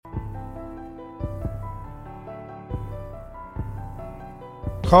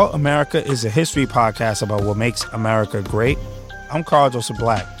Cult America is a history podcast about what makes America great. I'm Carl Joseph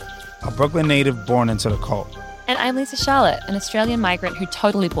Black, a Brooklyn native born into the cult. And I'm Lisa Charlotte, an Australian migrant who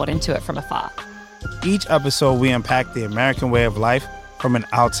totally bought into it from afar. Each episode, we unpack the American way of life from an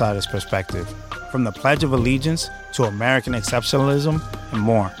outsider's perspective, from the Pledge of Allegiance to American exceptionalism and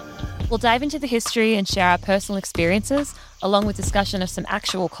more. We'll dive into the history and share our personal experiences, along with discussion of some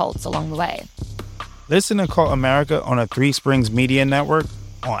actual cults along the way. Listen to Cult America on a Three Springs Media Network,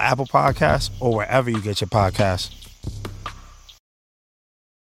 on Apple Podcasts, or wherever you get your podcasts.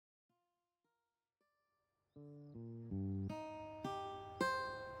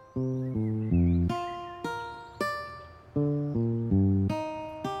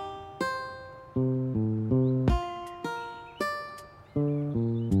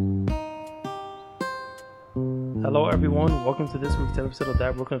 Hello everyone, welcome to this week's episode of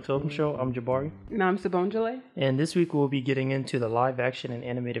That Brooklyn Film Show. I'm Jabari. And I'm Sabonjale. And this week we'll be getting into the live action and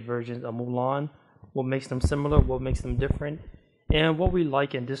animated versions of Mulan, what makes them similar, what makes them different, and what we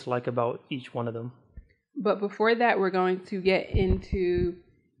like and dislike about each one of them. But before that, we're going to get into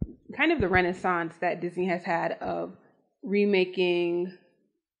kind of the renaissance that Disney has had of remaking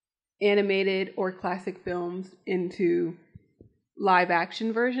animated or classic films into live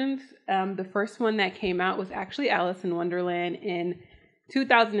action versions. The first one that came out was actually Alice in Wonderland in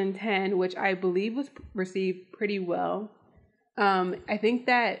 2010, which I believe was received pretty well. I think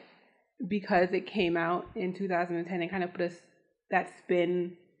that because it came out in 2010, it kind of put that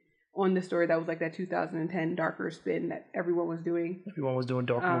spin on the story that was like that 2010 darker spin that everyone was doing. Everyone was doing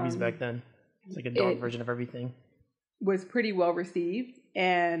dark movies back then. It's like a dark version of everything. Was pretty well received,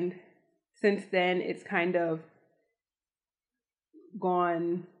 and since then it's kind of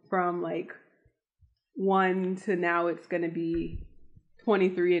gone from like 1 to now it's going to be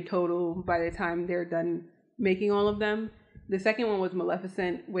 23 in total by the time they're done making all of them. The second one was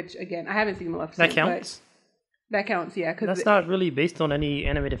Maleficent, which again, I haven't seen Maleficent. That counts? That counts, yeah. That's not really based on any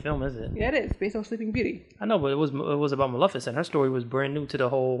animated film, is it? Yeah, it is. Based on Sleeping Beauty. I know, but it was about Maleficent. Her story was brand new to the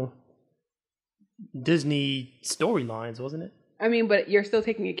whole Disney storylines, wasn't it? I mean, but you're still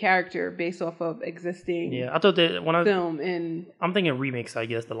taking a character based off of existing I thought that when I'm thinking remakes, I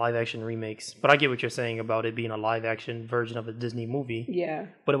guess, the live action remakes. But I get what you're saying about it being a live action version of a Disney movie. Yeah.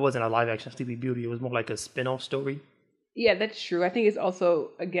 But it wasn't a live action Sleeping Beauty. It was more like a spin-off story. Yeah, that's true. I think it's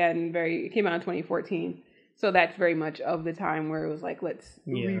also, again, it came out in 2014. So that's very much of the time where it was like, let's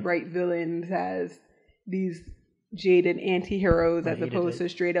rewrite villains as these jaded anti-heroes as opposed to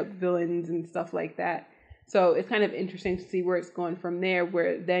straight up villains and stuff like that. So it's kind of interesting to see where it's going from there,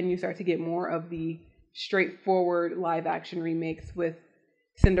 where then you start to get more of the straightforward live action remakes with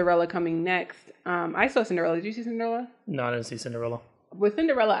Cinderella coming next. I saw Cinderella. Did you see Cinderella? No, I didn't see Cinderella. With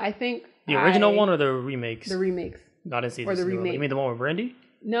Cinderella, I think the original one or the remakes? The remakes. No, I didn't see the remake. You mean the one with Brandy?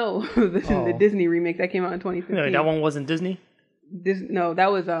 No, the Disney remake that came out in 2015. No, that one wasn't Disney? No, that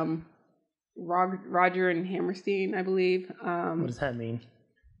was Roger and Hammerstein, I believe. What does that mean?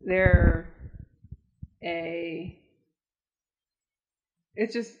 They're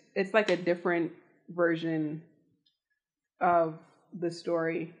it's like a different version of the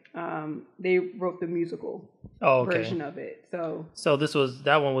story. They wrote the musical version of it. So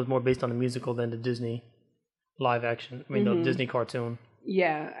that one was more based on the musical than the Disney live action. I mean, the Disney cartoon.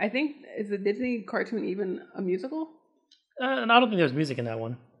 Yeah, I think, is the Disney cartoon even a musical? And I don't think there's music in that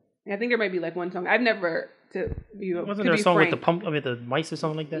one. I think there might be like one song. I've never wasn't there a song with the mice or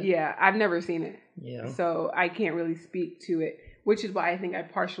something like that? Yeah, I've never seen it. Yeah. So I can't really speak to it, which is why I think I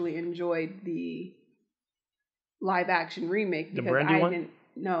partially enjoyed the live action remake. The Brandy one?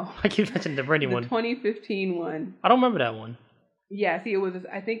 No. I keep mentioning the Brandy one. The 2015 one. I don't remember that one. Yeah, see,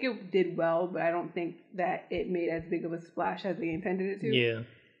 I think it did well, but I don't think that it made as big of a splash as they intended it to. Yeah.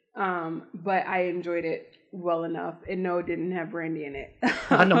 But I enjoyed it well enough. And no, it didn't have Brandy in it.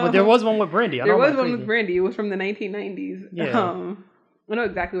 I know, but there was one with Brandy. There was one with Brandy. It was from the 1990s. Yeah. I know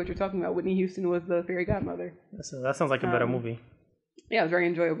exactly what you're talking about. Whitney Houston was the fairy godmother. That sounds like a better movie. Yeah, it was very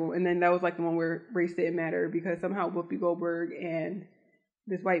enjoyable. And then that was like the one where race didn't matter because somehow Whoopi Goldberg and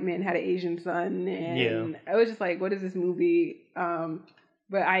this white man had an Asian son, and I was just like, what is this movie?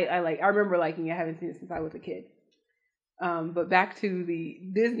 But I remember liking it. I haven't seen it since I was a kid. But back to the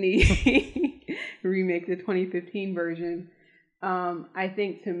Disney remake, the 2015 version. I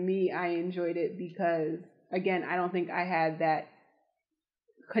think to me, I enjoyed it because, again, I don't think I had that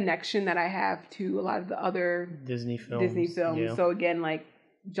connection that I have to a lot of the other Disney films. Yeah. So again, like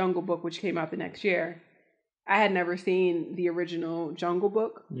Jungle Book, which came out the next year, I had never seen the original Jungle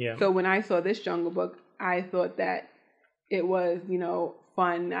Book. Yeah. So when I saw this Jungle Book, I thought that it was,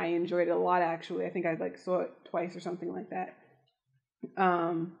 fun. I enjoyed it a lot, actually. I think I saw it twice or something like that.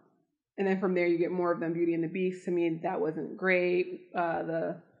 And then from there you get more of them. Beauty and the Beast, to me, that wasn't great.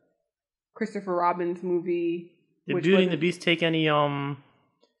 The Christopher Robin's movie. Did Beauty and the Beast take any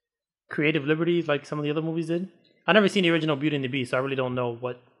creative liberties like some of the other movies did? I never seen the original Beauty and the Beast, so I really don't know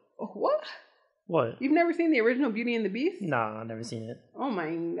what. What? What? You've never seen the original Beauty and the Beast? Nah, I've never seen it. Oh my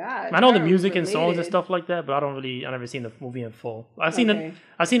god! I know the music and songs and stuff like that, but I never seen the movie in full. I've seen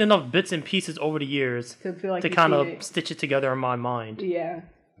enough bits and pieces over the years to feel like to kind of stitch it together in my mind. Yeah.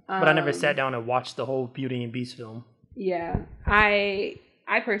 But I never sat down and watched the whole Beauty and Beast film. Yeah, I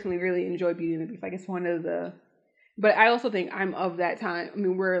personally really enjoy Beauty and the Beast. Like, it's one of the. But I also think I'm of that time. I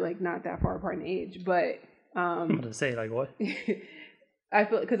mean, we're like not that far apart in age, but I'm gonna say like what? I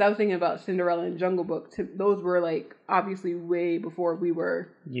feel because I was thinking about Cinderella and Jungle Book. Those were like obviously way before we were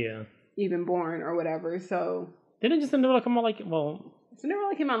even born or whatever. So didn't Cinderella come out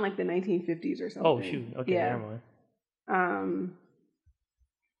Cinderella came out in like the 1950s or something. Oh shoot! Okay, yeah. never mind.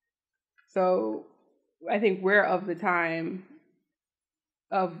 So I think we're of the time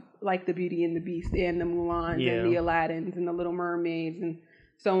of like the Beauty and the Beast and the Mulans and the Aladdins and the Little Mermaids and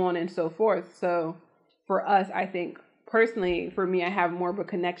so on and so forth. So for us, I think personally, for me, I have more of a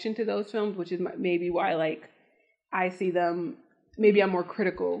connection to those films, which is maybe why like I see them. Maybe I'm more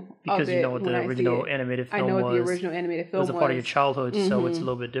critical because of it you know what the original animated film was. I know what the original animated film was. It was a part of your childhood, so it's a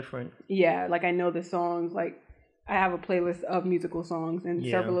little bit different. Yeah, like I know the songs. Like I have a playlist of musical songs, and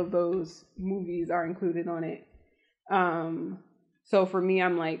several of those movies are included on it. So for me,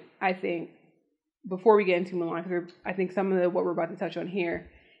 I'm like, I think before we get into Mulan, because I think some of what we're about to touch on here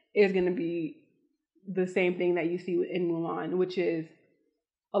is going to be the same thing that you see in Mulan, which is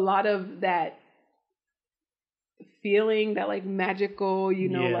a lot of that feeling, that like magical,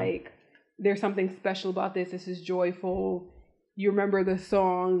 like there's something special about this. This is joyful. You remember the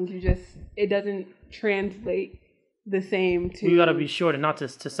songs. It doesn't translate the same to. We got to be sure not to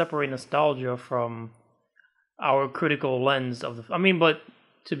separate nostalgia from our critical lens of the. I mean, but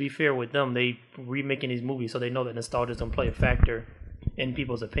to be fair with them, they remaking these movies, so they know that nostalgia is going to play a factor in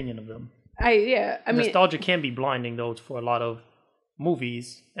people's opinion of them. I mean, nostalgia can be blinding, though, for a lot of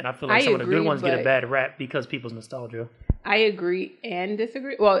movies, and I feel like some of the good ones get a bad rap because people's nostalgia. I agree and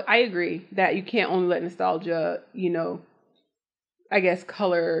disagree. Well, I agree that you can't only let nostalgia, I guess,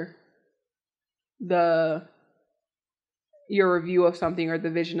 color your review of something or the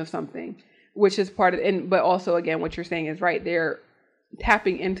vision of something, which is part of, but also, again, what you're saying is right. They're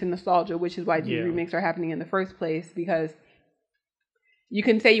tapping into nostalgia, which is why these remakes are happening in the first place, because you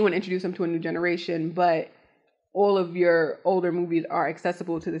can say you want to introduce them to a new generation, but all of your older movies are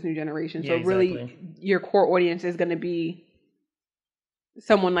accessible to this new generation. So really, your core audience is going to be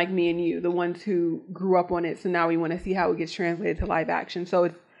someone like me and you, the ones who grew up on it. So now we want to see how it gets translated to live action. So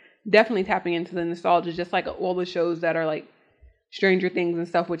it's definitely tapping into the nostalgia, just like all the shows that are like Stranger Things and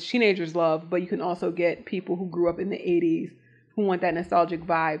stuff, which teenagers love, but you can also get people who grew up in the 80s who want that nostalgic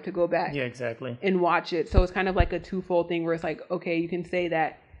vibe to go back and watch it. So it's kind of like a twofold thing where it's like, okay, you can say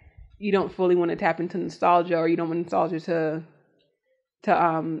that you don't fully want to tap into nostalgia, or you don't want nostalgia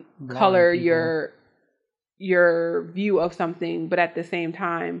to color your view of something, but at the same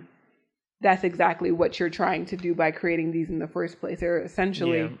time, that's exactly what you're trying to do by creating these in the first place. They're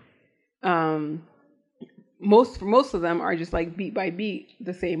essentially, most of them are just like beat by beat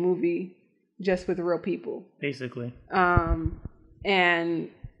the same movie, just with real people, basically. And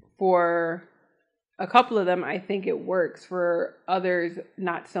for a couple of them, I think it works. For others,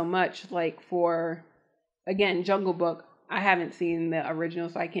 not so much. Like for, again, Jungle Book, I haven't seen the original,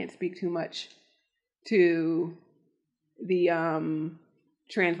 so I can't speak too much to the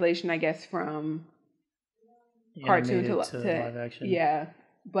translation, I guess, from cartoon to live action. Yeah,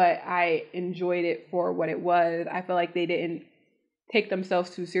 but I enjoyed it for what it was. I feel like they didn't take themselves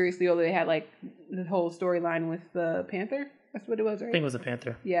too seriously, although they had like the whole storyline with the panther. That's what it was, right? I think it was a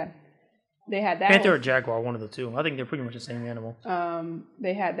panther. Yeah. They had that panther or jaguar, one of the two. I think they're pretty much the same animal.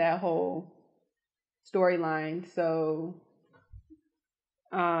 They had that whole storyline, so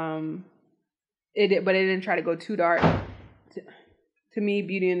it didn't try to go too dark. To me,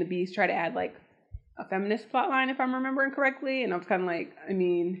 Beauty and the Beast tried to add like a feminist plot line, if I'm remembering correctly, and I was kind of like, I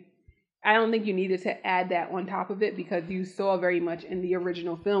mean, I don't think you needed to add that on top of it, because you saw very much in the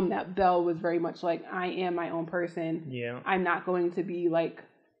original film that Belle was very much like, I am my own person. Yeah. I'm not going to be like,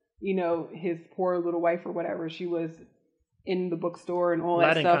 his poor little wife or whatever. She was in the bookstore and all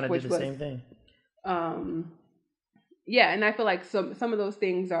Aladdin that stuff, which was the same thing. Yeah, and I feel like some of those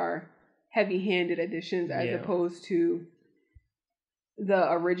things are heavy-handed additions as opposed to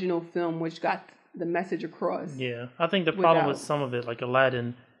the original film, which got the message across. Yeah, I think the problem with some of it, like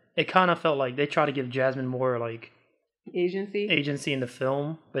Aladdin, it kind of felt like they tried to give Jasmine more like agency in the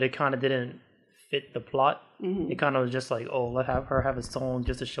film, but it kind of didn't fit the plot. It kind of was just like, oh, let her have a song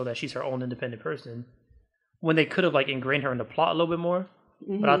just to show that she's her own independent person. When they could have like ingrained her in the plot a little bit more,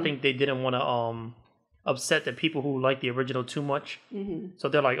 but I think they didn't want to upset the people who like the original too much. So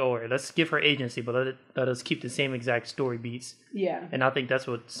they're like, oh, let's give her agency, but let us keep the same exact story beats. Yeah. And I think that's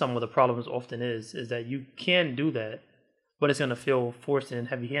what some of the problems often is that you can do that, but it's going to feel forced and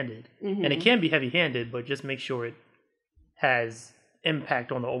heavy-handed. And it can be heavy-handed, but just make sure it has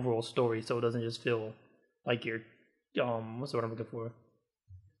impact on the overall story, so it doesn't just feel like you're what's the word I'm looking for?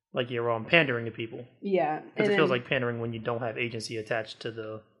 Like you're pandering to people. Yeah. Because it feels like pandering when you don't have agency attached to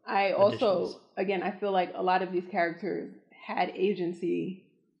the I also, again, I feel like a lot of these characters had agency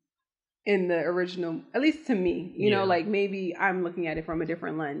in the original, at least to me. You know, like maybe I'm looking at it from a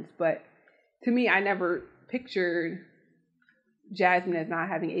different lens, but to me, I never pictured Jasmine as not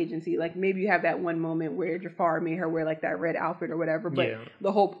having agency. Like maybe you have that one moment where Jafar made her wear like that red outfit or whatever, but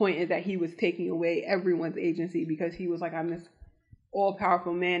the whole point is that he was taking away everyone's agency because he was like, I'm this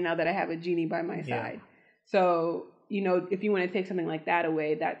all-powerful man now that I have a genie by my side. So, you know, if you want to take something like that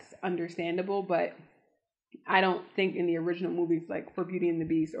away, that's understandable, but I don't think in the original movies, like for Beauty and the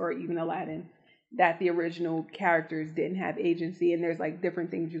Beast or even Aladdin, that the original characters didn't have agency. And there's like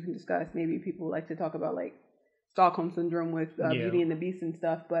different things you can discuss. Maybe people like to talk about like Stockholm Syndrome with Beauty and the Beast and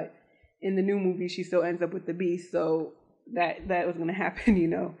stuff, but in the new movie, she still ends up with the Beast, so that was going to happen, you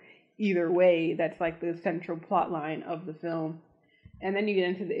know, either way. That's like the central plot line of the film. And then you get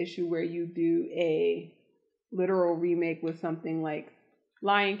into the issue where you do a literal remake with something like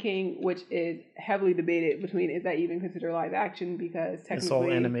Lion King, which is heavily debated between, is that even considered live action, because technically it's all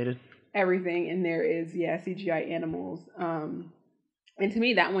animated. Everything in there is CGI animals. And to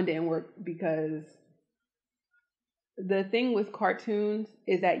me, that one didn't work because the thing with cartoons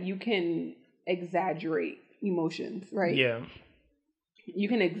is that you can exaggerate emotions, right? Yeah. You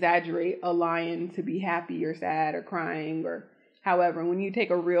can exaggerate a lion to be happy or sad or crying or however. When you take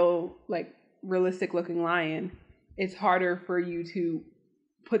a real, like, realistic looking lion, it's harder for you to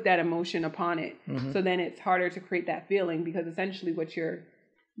put that emotion upon it. So then it's harder to create that feeling, because essentially what you're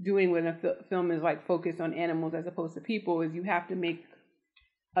doing when a film is like focused on animals as opposed to people is you have to make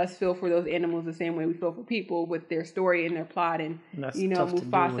us feel for those animals the same way we feel for people, with their story and their plot, and you know,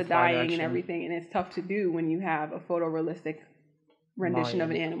 Mufasa dying and everything. And it's tough to do when you have a photorealistic rendition of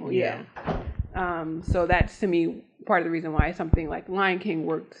an animal. So that's, to me, part of the reason why something like Lion King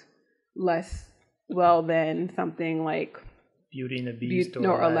worked less well than something like Beauty and the Beast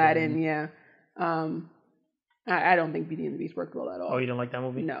or Aladdin. I don't think Beauty and the Beast worked well at all. Oh, you don't like that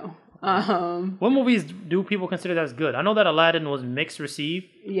movie? No. What movies do people consider that as good? I know that Aladdin was mixed received.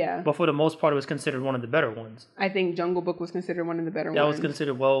 Yeah. But for the most part, it was considered one of the better ones. I think Jungle Book was considered one of the better ones. That was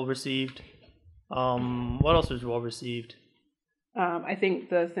considered well received. What else was well received? I think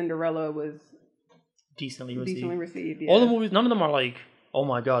the Cinderella was decently received. Yeah. All the movies, none of them are like, oh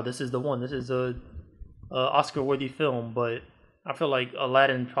my god, this is the one. This is a Oscar-worthy film. But I feel like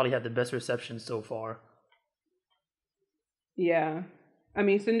Aladdin probably had the best reception so far. Yeah. I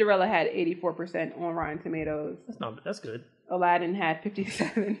mean, Cinderella had 84% on Rotten Tomatoes. That's good. Aladdin had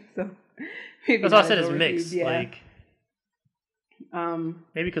 57%, so maybe that's why I said it's mixed. Yeah. Like,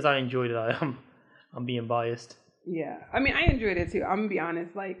 maybe because I enjoyed it, I'm being biased. Yeah, I mean, I enjoyed it too. I'm gonna be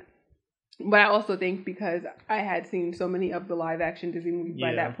honest, like, but I also think because I had seen so many of the live action Disney movies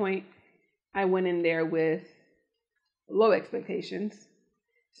by that point, I went in there with low expectations.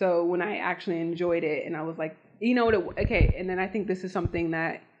 So when I actually enjoyed it, and I was like, you know what? Okay, and then I think this is something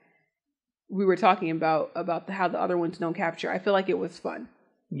that we were talking about how the other ones don't capture. I feel like it was fun.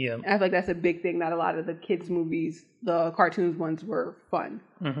 Yeah, I feel like that's a big thing. That a lot of the kids' movies, the cartoons ones, were fun,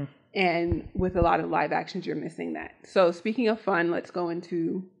 and with a lot of live actions, you're missing that. So speaking of fun, let's go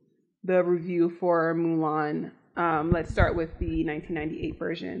into the review for Mulan. Let's start with the 1998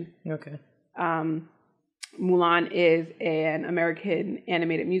 version. Okay. Mulan is an American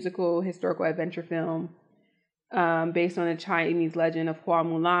animated musical historical adventure film based on the Chinese legend of Hua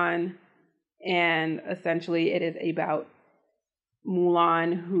Mulan, and essentially it is about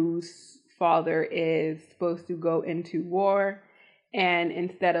Mulan, whose father is supposed to go into war, and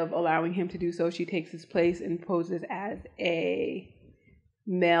instead of allowing him to do so, she takes his place and poses as a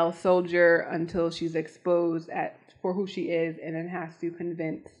male soldier until she's exposed for who she is, and then has to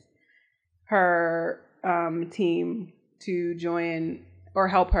convince her team to join or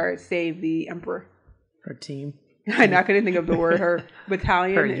help her save the emperor. Her team. I'm not going to think of the word. Her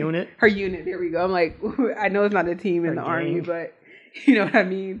battalion. Her unit. Her unit. There we go. I'm like, I know it's not a team in the army, but you know what I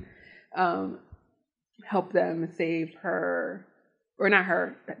mean? Help them save her, or not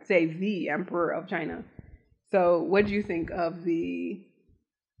her, save the emperor of China. So, what do you think of the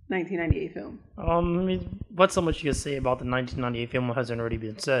 1998 film? I mean, what's so much you can say about the 1998 film hasn't already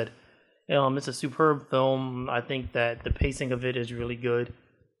been said. It's a superb film. I think that the pacing of it is really good.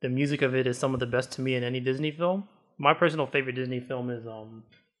 The music of it is some of the best to me in any Disney film. My personal favorite Disney film is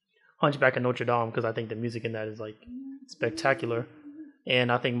Hunchback of Notre Dame, because I think the music in that is like spectacular.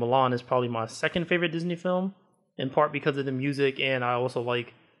 And I think Mulan is probably my second favorite Disney film, in part because of the music, and I also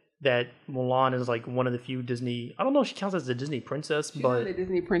like that Mulan is like one of the few Disney. I don't know if she counts as a Disney princess, She's but on the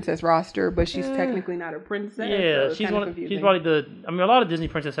Disney princess roster, but she's technically not a princess. yeah, so she's kind one. of She's confusing. probably the. I mean, a lot of Disney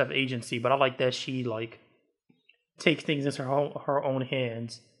princesses have agency, but I like that she like takes things into her own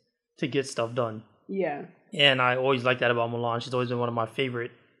hands to get stuff done. Yeah, And I always like that about Mulan. She's always been one of my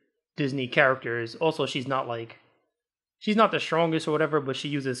favorite Disney characters. Also, she's not the strongest or whatever, but she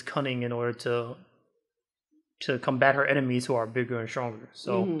uses cunning in order to combat her enemies who are bigger and stronger.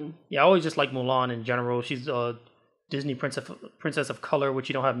 So yeah, I always just like Mulan in general. She's a Disney princess of color, which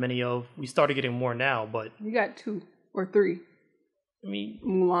you don't have many of. We started getting more now, but you got 2 or 3: I mean,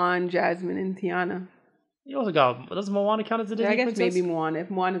 Mulan, Jasmine, and Tiana. you also got, does Moana count as a Disney I guess princess? maybe Moana. If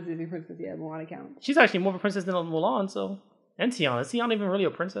Moana's Disney princess, yeah, Moana counts. She's actually more of a princess than Mulan, so. And Tiana. Is Tiana even really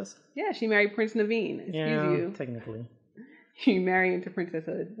a princess? Yeah, she married Prince Naveen. Excuse you. Technically. You marry into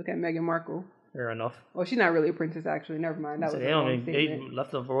princesshood. Look at Meghan Markle. Fair enough. Well, she's not really a princess, actually. Never mind. That So was they a don't wrong even, they statement.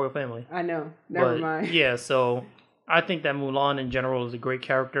 left of a royal family. I know. Never But, mind. Yeah, so I think that Mulan in general is a great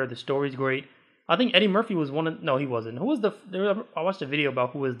character. The story's great. I think Eddie Murphy was one of... No, he wasn't. Who was I watched a video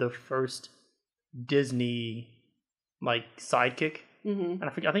about who was the first Disney, like, sidekick. Mm-hmm. And I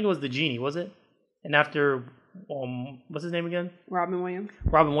think it was the genie, was it? And after... what's his name again? Robin Williams.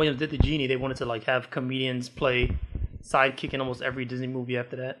 Robin Williams did the genie. They wanted to like have comedians play sidekick in almost every Disney movie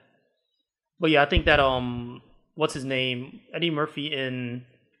after that. But yeah, I think that what's his name? Eddie Murphy in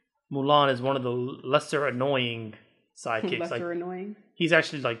Mulan is one of the lesser annoying sidekicks. Lesser annoying. He's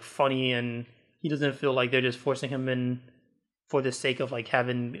actually like funny, and he doesn't feel like they're just forcing him in for the sake of like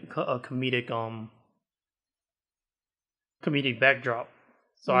having a comedic backdrop.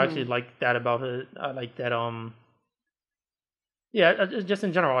 So I actually like that about it. I like that. Yeah, just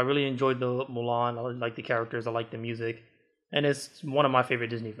in general, I really enjoyed the Mulan. I like the characters. I like the music, and it's one of my favorite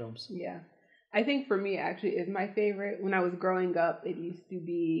Disney films. Yeah. I think for me, actually, is my favorite. When I was growing up, it used to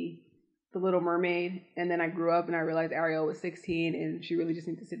be The Little Mermaid, and then I grew up and I realized Ariel was 16 and she really just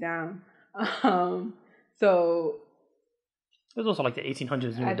needed to sit down. So It was also like the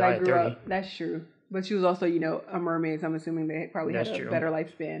 1800s when you as die I at grew 30. up, that's true. But she was also, a mermaid, so I'm assuming they probably That's had a true. better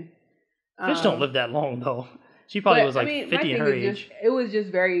lifespan. Fish don't live that long though. She probably was like 50 my in her thing is age. it was just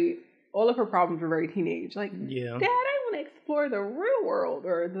very, all of her problems were very teenage. Like, Yeah. Dad, I want to explore the real world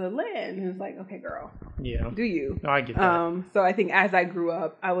or the land. And it's like, okay, girl, Yeah. do you? No, I get that. So I think as I grew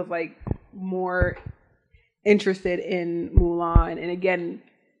up, I was like more interested in Mulan. And again,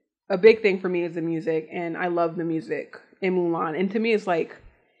 a big thing for me is the music, and I love the music in Mulan. And to me, it's like,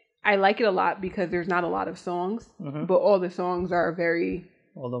 I like it a lot because there's not a lot of songs, but all the songs are very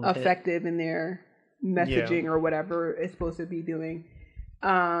effective in their messaging or whatever it's supposed to be doing.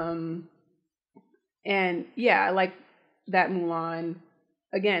 And yeah, I like that Mulan.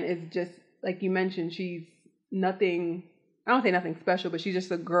 Again, it's just like you mentioned, she's nothing, I don't say nothing special, but she's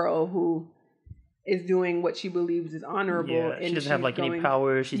just a girl who is doing what she believes is honorable. Yeah, and she doesn't have like any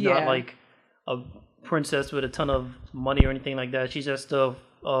power. She's Yeah. not like a princess with a ton of money or anything like that. She's just a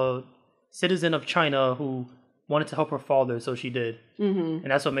citizen of China who wanted to help her father, so she did. And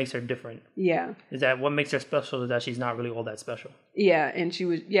that's what makes her different. Yeah. Is that what makes her special is that she's not really all that special. Yeah, and she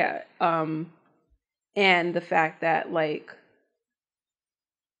was, and the fact that, like,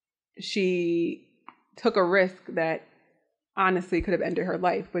 she took a risk that honestly could have ended her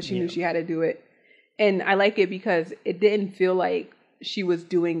life, but she knew she had to do it. And I like it because it didn't feel like she was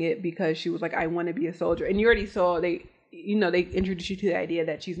doing it because she was like, I want to be a soldier. And you already saw, they introduced you to the idea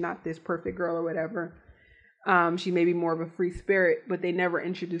that she's not this perfect girl or whatever. She may be more of a free spirit, but they never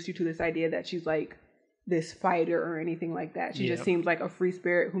introduced you to this idea that she's like this fighter or anything like that. She just seems like a free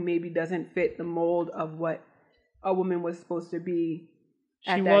spirit who maybe doesn't fit the mold of what a woman was supposed to be.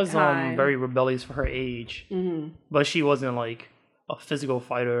 She was very rebellious for her age, but she wasn't like a physical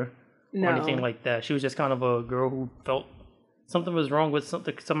fighter or anything like that. She was just kind of a girl who felt something was wrong with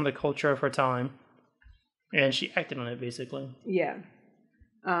some of the culture of her time, and she acted on it basically. Yeah.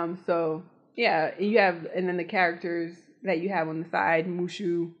 So yeah, you have, and then the characters that you have on the side,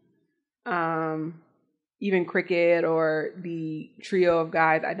 Mushu, even Cricket, or the trio of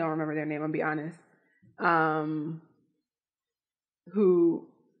guys, I don't remember their name, I'll be honest, who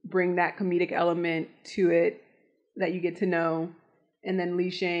bring that comedic element to it that you get to know. And then Li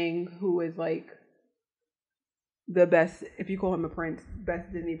Shang, who is like the best, if you call him a prince,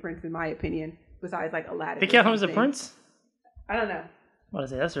 best Disney prince in my opinion, besides like Aladdin. They count him as a prince? I don't know. What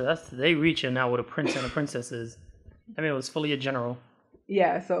I say? That's they reaching now what a prince and a princess is. I mean, it was fully a general.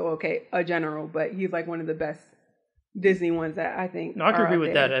 Yeah, so okay, a general, but he's like one of the best Disney ones that I think. No, I can agree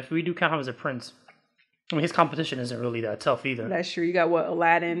with that. If we do count him as a prince, I mean, his competition isn't really that tough either. That's true. You got what,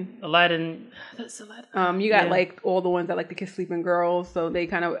 Aladdin? That's Aladdin. You got like all the ones that like to kiss sleeping girls, so they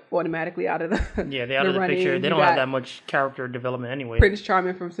kind of automatically out of the yeah, they out of the picture. They don't have that much character development anyway. Prince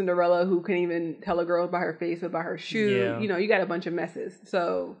Charming from Cinderella, who couldn't even tell a girl by her face but by her shoe. Yeah. You know, you got a bunch of messes.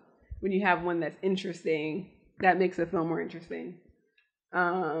 So when you have one that's interesting, that makes a film more interesting.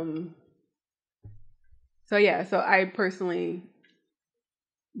 So I personally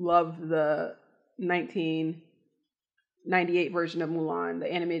love the 1998 version of Mulan,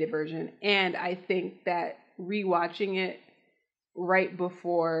 the animated version, and I think that rewatching it right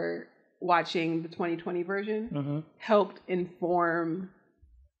before watching the 2020 version helped inform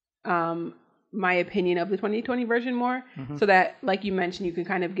my opinion of the 2020 version more, so that, like you mentioned, you can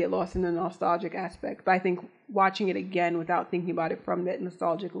kind of get lost in the nostalgic aspect. But I think watching it again without thinking about it from that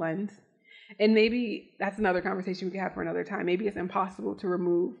nostalgic lens, and maybe that's another conversation we could have for another time. Maybe it's impossible to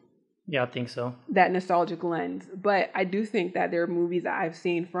remove. Yeah, I think so. That nostalgic lens. But I do think that there are movies that I've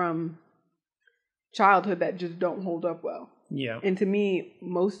seen from childhood that just don't hold up well. Yeah. And to me,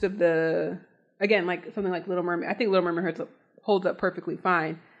 most of the, again, like something like Little Mermaid, I think Little Mermaid holds up perfectly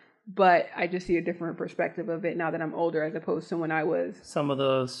fine. But I just see a different perspective of it now that I'm older as opposed to when I was. Some of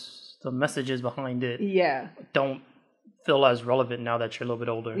the messages behind it don't feel as relevant now that you're a little bit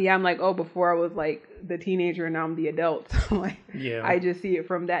older. Yeah, I'm like, oh, before I was like the teenager and now I'm the adult. So like, yeah. I just see it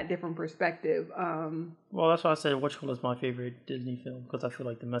from that different perspective. Well, that's why I said Witch is my favorite Disney film, because I feel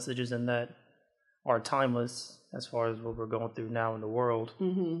like the messages in that are timeless as far as what we're going through now in the world.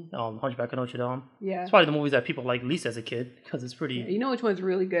 Hunchback of Notre Dame. Yeah. It's probably the movies that people like least as a kid, because it's pretty... Yeah, you know which one's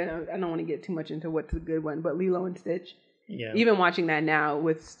really good? I don't want to get too much into what's a good one, but Lilo and Stitch. Yeah. Even watching that now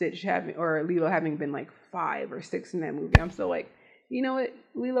with Stitch Lilo having been like 5 or 6 in that movie, I'm still like, you know what,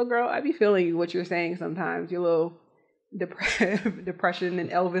 Lilo girl, I be feeling what you're saying sometimes. Your little depression and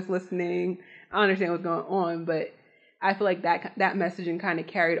Elvis listening. I understand what's going on, but I feel like that messaging kind of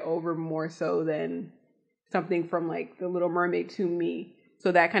carried over more so than something from like The Little Mermaid to me.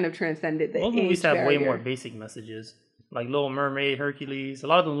 So that kind of transcended the age barrier. Movies have way more basic messages. Like Little Mermaid, Hercules. A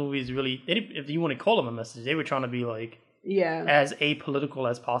lot of the movies really, if you want to call them a message, they were trying to be like as apolitical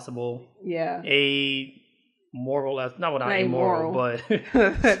as possible. Yeah. Amoral as, not amoral, but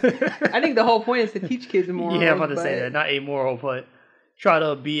I think the whole point is to teach kids morals. Yeah, I'm about to say that. Not amoral, but try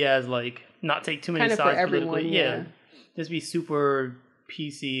to be as like, not take too many kind of sides for everyone, politically. Yeah. Just be super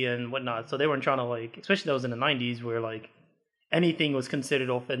PC and whatnot. So they weren't trying to like, especially those in the 90s where like anything was considered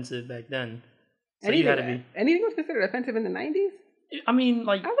offensive back then. So anything, you had to be. Anything was considered offensive in the 90s? I mean,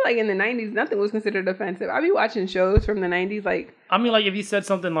 like... I feel like in the 90s, nothing was considered offensive. I be watching shows from the 90s, like... I mean, like, if you said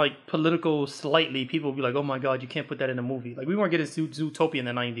something, like, political slightly, people would be like, oh my god, you can't put that in a movie. Like, we weren't getting Zootopia in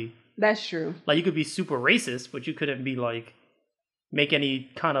the 90s. That's true. Like, you could be super racist, but you couldn't be, like, make any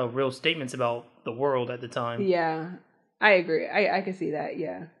kind of real statements about the world at the time. Yeah, I agree. I can see that,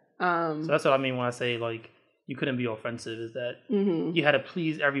 yeah. So that's what I mean when I say, like, you couldn't be offensive, is that you had to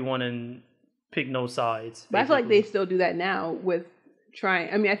please everyone and pick no sides. But basically. I feel like they still do that now with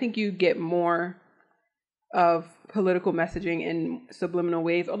trying. I mean, I think you get more of political messaging in subliminal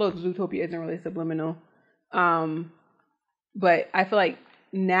ways, although Zootopia isn't really subliminal. But I feel like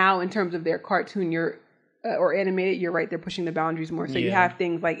now, in terms of their cartoon, or animated, you're right, they're pushing the boundaries more. So you have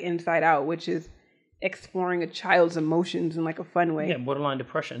things like Inside Out, which is exploring a child's emotions in like a fun way. Yeah, borderline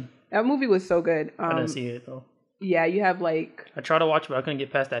depression. That movie was so good. I didn't see it though. Yeah, you have like... I tried to watch it, but I couldn't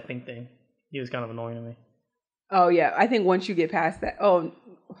get past that pink thing. He was kind of annoying to me. Oh yeah, I think once you get past that,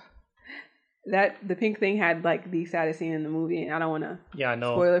 the pink thing had like the saddest scene in the movie, and I don't want to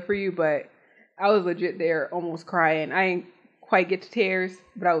spoil it for you, but I was legit there almost crying. I didn't quite get to tears,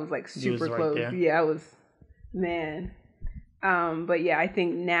 but I was like super close. Right, yeah, I was, man. But yeah, I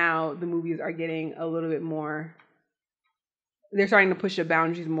think now the movies are getting a little bit more, they're starting to push the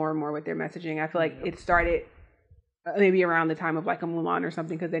boundaries more and more with their messaging. I feel like it started maybe around the time of like a Mulan or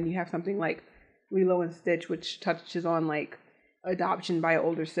something, because then you have something like Lilo and Stitch, which touches on like adoption by an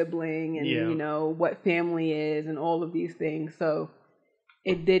older sibling and you know what family is and all of these things. So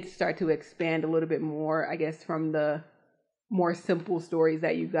it did start to expand a little bit more, I guess, from the more simple stories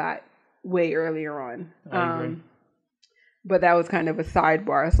that you got way earlier on. I agree. But that was kind of a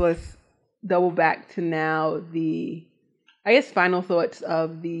sidebar. So let's double back to now the I guess final thoughts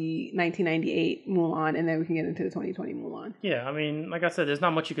of the 1998 Mulan, and then we can get into the 2020 Mulan. Yeah, I mean, like I said, there's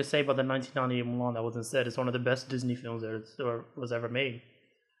not much you could say about the 1998 Mulan that wasn't said. It's one of the best Disney films that was ever made.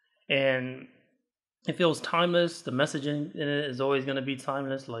 And it feels timeless. The messaging in it is always going to be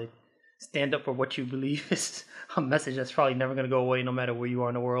timeless. Like, stand up for what you believe is a message that's probably never going to go away no matter where you are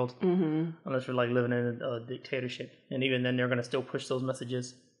in the world. Mm-hmm. Unless you're, like, living in a dictatorship. And even then, they're going to still push those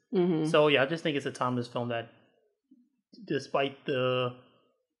messages. Mm-hmm. So, yeah, I just think it's a timeless film that, despite the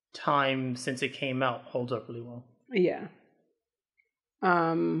time since it came out, holds up really well. Yeah.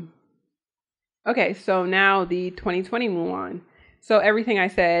 Okay, so now the 2020 Mulan. So everything I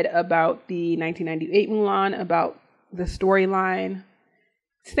said about the 1998 Mulan, about the storyline,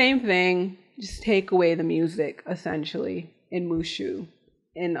 same thing. Just take away the music, essentially, in Mushu,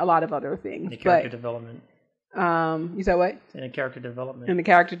 and a lot of other things. The character development. You said what? And the character development. And the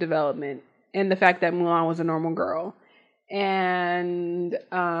character development, and the fact that Mulan was a normal girl, and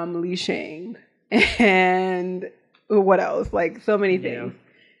Li Shang, and what else? Like so many things. Yeah.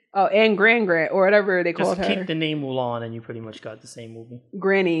 Oh, and Gran, or whatever they called her. Just keep the name Mulan, and you pretty much got the same movie.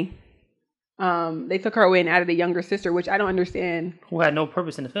 Granny. They took her away and added a younger sister, which I don't understand. Who had no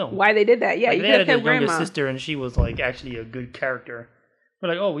purpose in the film. Why they did that? Yeah, like, you could have kept grandma. Younger sister, and she was like actually a good character. We're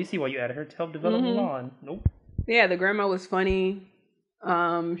like, oh, we see why you added her to help develop Mulan. Nope. Yeah, the grandma was funny.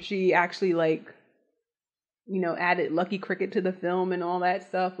 She actually added Lucky Cricket to the film and all that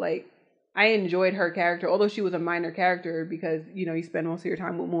stuff. Like, I enjoyed her character, although she was a minor character because, you spend most of your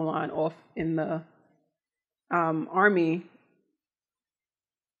time with Mulan off in the army.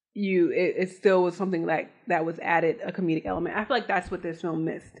 It still was something that was added, a comedic element. I feel like that's what this film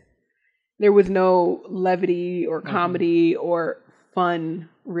missed. There was no levity or comedy or fun,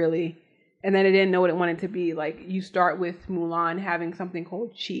 really. And then it didn't know what it wanted to be. Like, you start with Mulan having something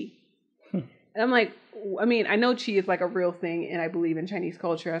called Qi. And I'm like, I mean, I know Qi is like a real thing, and I believe in Chinese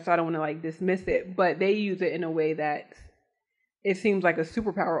culture, so I don't want to dismiss it, but they use it in a way that it seems like a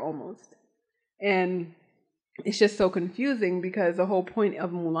superpower almost. And it's just so confusing because the whole point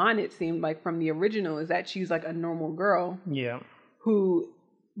of Mulan, it seemed like from the original, is that she's like a normal girl. Yeah. Who,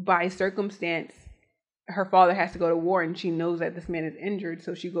 by circumstance, her father has to go to war, and she knows that this man is injured,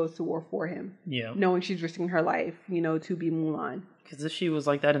 so she goes to war for him. Yeah. Knowing she's risking her life, to be Mulan. Because if she was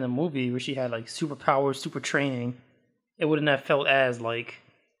like that in the movie, where she had superpowers, super training, it wouldn't have felt as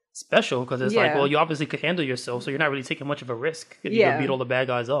special. Because it's well, you obviously could handle yourself, so you're not really taking much of a risk if you can beat all the bad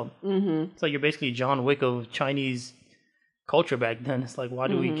guys up. Mm-hmm. So you're basically John Wick of Chinese culture back then. It's why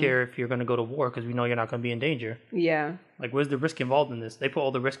do we care if you're going to go to war? Because we know you're not going to be in danger. Yeah. Where's the risk involved in this? They put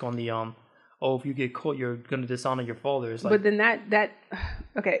all the risk on the if you get caught, you're going to dishonor your father. But then that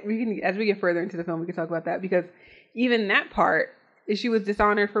okay, as we get further into the film, we can talk about that, because even that part, she was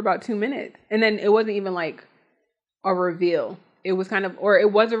dishonored for about 2 minutes, and then it wasn't even a reveal. It was or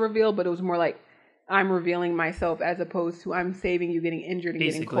it was a reveal, but it was more I'm revealing myself as opposed to I'm saving you getting injured and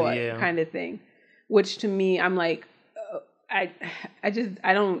basically, getting caught, kind of thing. Which to me, I'm I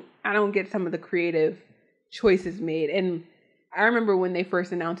don't get some of the creative choices made. And I remember when they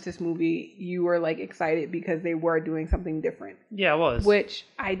first announced this movie, you were excited because they were doing something different. Yeah, I was. Which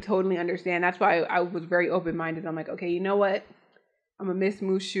I totally understand. That's why I was very open-minded. I'm okay, you know what? I'm going to miss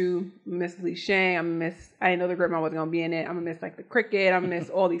Mushu, I'm going to miss Li Shang, I didn't know the grandma wasn't going to be in it. I'm going to miss the cricket, I'm going to miss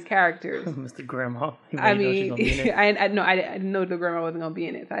all these characters. Miss the grandma. I mean, I didn't know the grandma wasn't going to be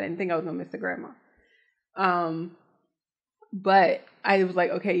in it, so I didn't think I was going to miss the grandma. But I was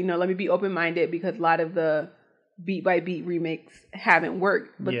okay, let me be open-minded, because a lot of the beat-by-beat remakes haven't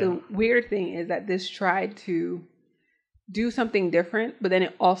worked. But the weird thing is that this tried to do something different, but then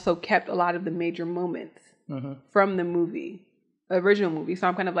it also kept a lot of the major moments from the original movie. So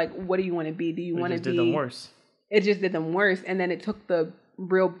I'm kind of what do you want to be? Do you want to be... It just did them worse. It just did them worse. And then it took the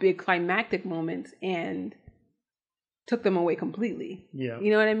real big climactic moments and took them away completely. Yeah.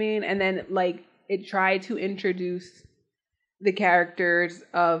 You know what I mean? And then it tried to introduce the characters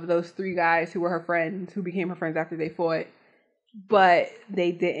of those 3 guys who were her friends, who became her friends after they fought, but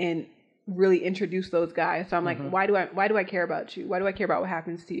they didn't really introduce those guys. So I'm why do I care about you? Why do I care about what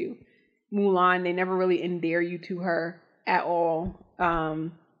happens to you? Mulan, they never really endear you to her at all.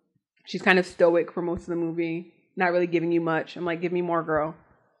 She's kind of stoic for most of the movie, not really giving you much. I'm give me more, girl.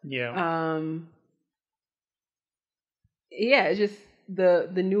 Yeah. Yeah, it's just the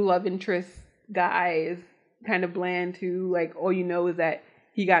new love interest guy is kind of bland too. All you know is that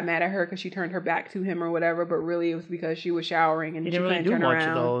he got mad at her because she turned her back to him or whatever, but really it was because she was showering and he she didn't really couldn't do turn much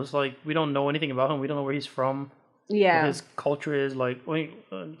around. though. It's we don't know anything about him. We don't know where he's from. Yeah. What his culture is not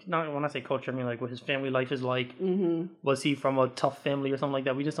when I say culture, I mean what his family life is like. Mm-hmm. Was he from a tough family or something like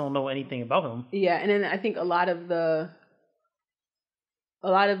that? We just don't know anything about him. Yeah, and then I think a lot of the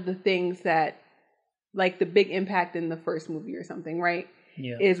a lot of the things that, like the big impact in the first movie or something, right?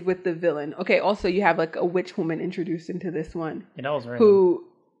 Yeah. Is with the villain. Okay, also you have like a witch woman introduced into this one. And that was random. Who,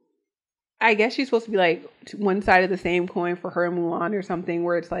 I guess she's supposed to be like one side of the same coin for her and Mulan or something,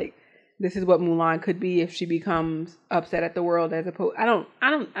 where it's like, this is what Mulan could be if she becomes upset at the world, as opposed, I don't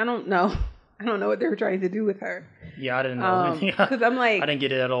know. I don't know what they were trying to do with her. Yeah, I didn't know. Because I'm like, I didn't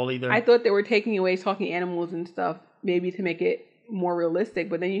get it at all either. I thought they were taking away talking animals and stuff, maybe to make it more realistic.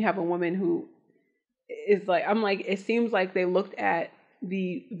 But then you have a woman who is like, I'm like, it seems like they looked at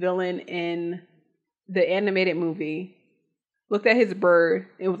the villain in the animated movie, looked at his bird,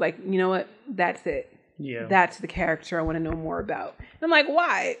 and was like, you know what? That's it. Yeah. That's the character I want to know more about. And I'm like,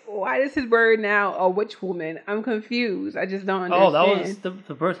 why? Why is his bird now a witch woman? I'm confused. I just don't understand. Oh, that was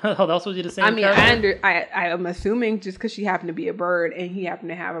the bird. Oh, that was supposed to be the same. I mean, character? I'm assuming just because she happened to be a bird and he happened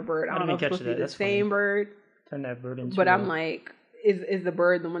to have a bird. I don't know if it's supposed to be the same bird. Turn that bird into. But I'm like, is the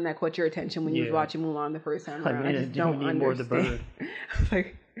bird the one that caught your attention when you was watching Mulan the first time around? I just don't understand. More the bird.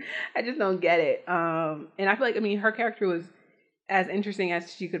 Like, I just don't get it. And I feel like, I mean, her character was as interesting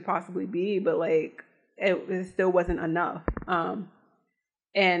as she could possibly be, but like, it still wasn't enough.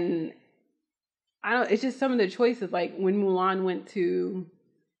 And I don't, it's just some of the choices, like when Mulan went to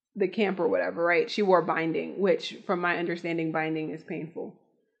the camp or whatever, right? She wore binding, which from my understanding, binding is painful.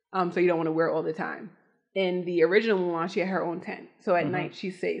 So you don't want to wear it all the time. In the original Mulan, she had her own tent. So at night,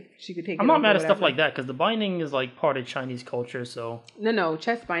 she's safe. She could take it. I'm not mad at stuff like that, because the binding is like part of Chinese culture, so. No,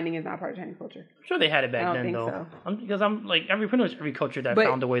 chest binding is not part of Chinese culture. I'm sure they had it back then, think though. So. Because I'm like, pretty much every culture that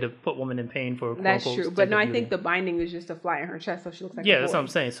found a way to put women in pain for that's true. But no, I think the binding is just to fly in her chest, so she looks like a that's what I'm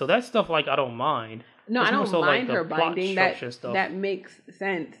saying. So that stuff, like, I don't mind. No, I don't mind her binding. That makes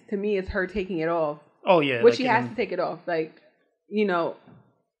sense. To me, it's her taking it off. Oh, yeah. But she has to take it off. Like, you know,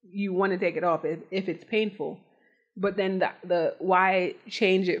 you want to take it off if it's painful. But then the why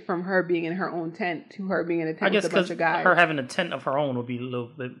change it from her being in her own tent to her being in a tent with a bunch of guys? I guess her having a tent of her own would be a little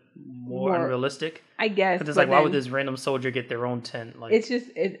bit more unrealistic. I guess. Because it's like, why would this random soldier get their own tent? Like, it's just,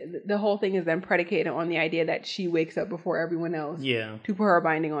 the whole thing is then predicated on the idea that she wakes up before everyone else to put her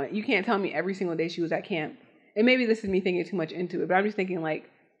binding on it. You can't tell me every single day she was at camp. And maybe this is me thinking too much into it, but I'm just thinking like,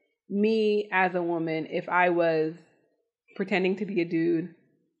 me as a woman, if I was pretending to be a dude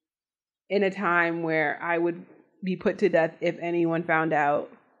in a time where I would be put to death if anyone found out,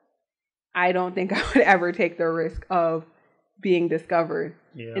 I don't think I would ever take the risk of being discovered.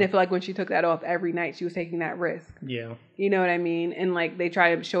 Yeah. And I feel like when she took that off every night, she was taking that risk. Yeah. You know what I mean? And like they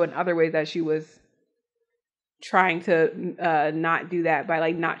try to show in other ways that she was trying to not do that by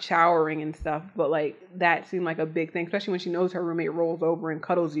like not showering and stuff. But like that seemed like a big thing, especially when she knows her roommate rolls over and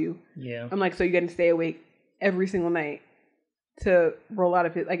cuddles you. Yeah. I'm like, so you're going to stay awake every single night to roll out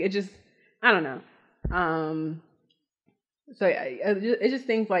of it. Like it just, I don't know. So it's just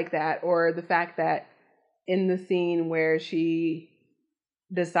things like that, or the fact that in the scene where she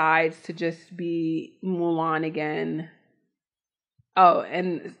decides to just be Mulan again. Oh,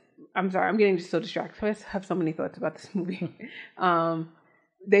 and I'm sorry, I'm getting just so distracted. I have so many thoughts about this movie.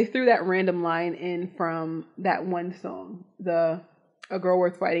 They threw that random line in from that one song, A Girl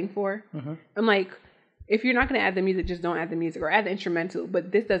Worth Fighting For. Mm-hmm. I'm like, if you're not going to add the music, just don't add the music, or add the instrumental,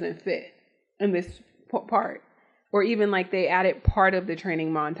 but this doesn't fit in this part. Or even like they added part of the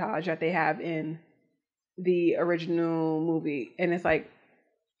training montage that they have in the original movie. And it's like,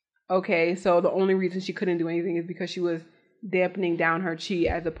 okay, so the only reason she couldn't do anything is because she was dampening down her chi,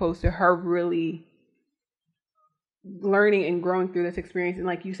 as opposed to her really learning and growing through this experience. And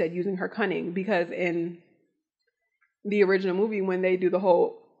like you said, using her cunning. Because in the original movie, when they do the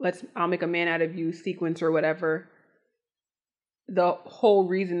whole I'll make a man out of you sequence or whatever, the whole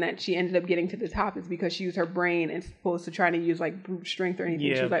reason that she ended up getting to the top is because she used her brain as opposed to trying to use like brute strength or anything.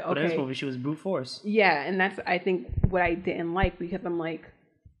 Yeah, she was like, okay. But in this movie, she was brute force. Yeah, and that's, I think, what I didn't like, because I'm like,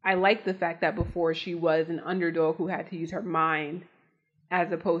 I like the fact that before she was an underdog who had to use her mind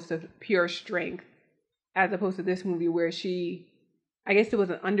as opposed to pure strength, as opposed to this movie where she, I guess it was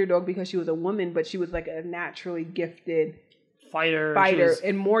an underdog because she was a woman, but she was like a naturally gifted fighter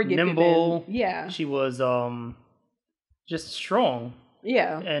and more gifted. Nimble. Yeah. She was, just strong.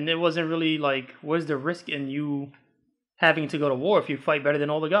 Yeah. And it wasn't really like, where's the risk in you having to go to war if you fight better than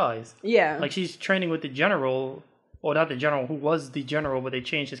all the guys? Yeah. Like she's training with the general, or not the general, who was the general, but they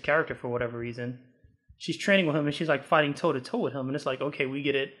changed his character for whatever reason. She's training with him and she's like fighting toe to toe with him. And it's like, okay, we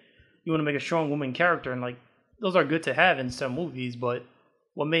get it. You want to make a strong woman character, and like those are good to have in some movies, but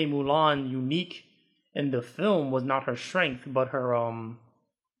what made Mulan unique in the film was not her strength, but her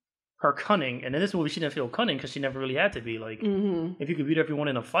cunning. And in this movie, she didn't feel cunning because she never really had to be. Like, if you could beat everyone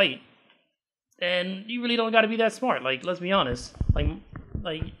in a fight, then you really don't got to be that smart. Like, let's be honest. Like,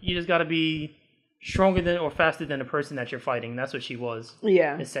 like you just got to be stronger than or faster than the person that you're fighting. That's what she was.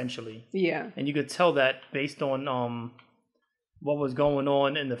 Yeah. Essentially. Yeah. And you could tell that based on what was going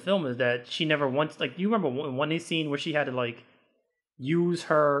on in the film is that she never once like you remember one scene where she had to like use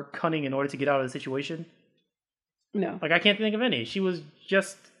her cunning in order to get out of the situation? No. Like I can't think of any. She was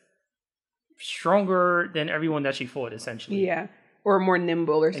just stronger than everyone that she fought, essentially. Yeah. Or more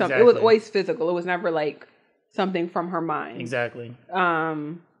nimble or something. Exactly. It was always physical. It was never like something from her mind. Exactly.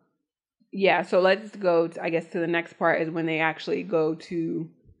 Yeah, so let's go to, I guess, to the next part is when they actually go to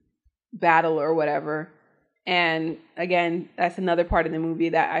battle or whatever. And again, that's another part of the movie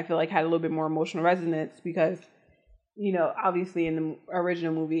that I feel like had a little bit more emotional resonance because, you know, obviously in the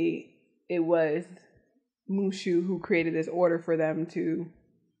original movie, it was Mushu who created this order for them to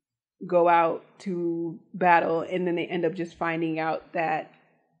go out to battle. And then they end up just finding out that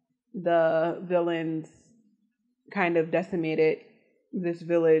the villains kind of decimated this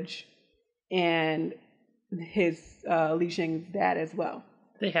village and his Li Shang's dad as well.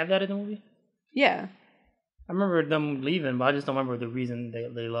 They have that in the movie? Yeah. I remember them leaving, but I just don't remember the reason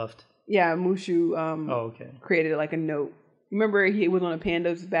they left. Yeah, Mushu okay. created like a note. Remember he was on a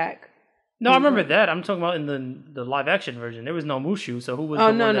panda's back? No, I remember that. I'm talking about in the live action version. There was no Mushu, so who was the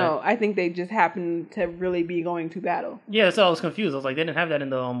one no. I think they just happened to really be going to battle. Yeah, so I was confused. I was like, they didn't have that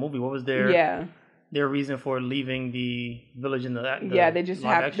in the movie. What was their reason for leaving the village in the they just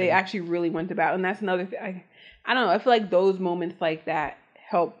they actually really went to battle. And that's another thing. I don't know. I feel like those moments like that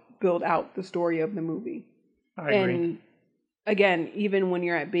help build out the story of the movie. I agree. And again, even when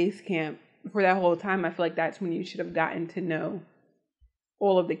you're at base camp, for that whole time, I feel like that's when you should have gotten to know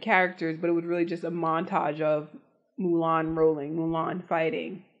all of the characters, but it was really just a montage of Mulan rolling, Mulan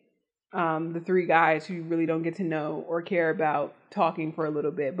fighting, the three guys who you really don't get to know or care about talking for a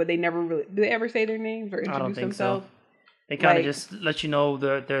little bit, but they never really, do they ever say their names or introduce I don't think themselves? So. They kind of just let you know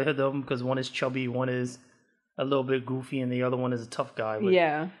they're them because one is chubby, one is a little bit goofy, and the other one is a tough guy. But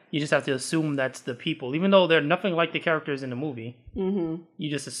yeah. You just have to assume that's the people. Even though they're nothing like the characters in the movie, mm-hmm. You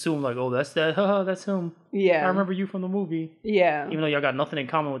just assume like, oh, that's that, haha, that's him. Yeah. I remember you from the movie. Yeah. Even though y'all got nothing in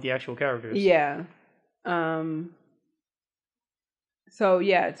common with the actual characters. Yeah. So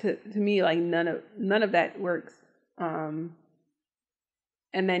yeah, to me, like none of that works.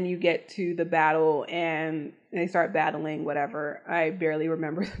 And then you get to the battle and they start battling, whatever. I barely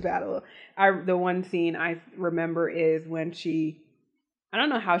remember the battle. The one scene I remember is when I don't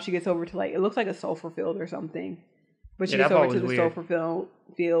know how she gets over to like, it looks like a sulfur field or something. But she gets over to the sulfur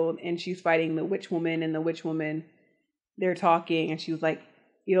field and she's fighting the witch woman, and the witch woman, they're talking and she was like,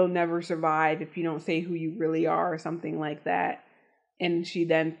 you'll never survive if you don't say who you really are or something like that. And she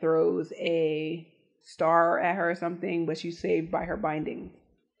then throws a star at her or something, but she's saved by her bindings.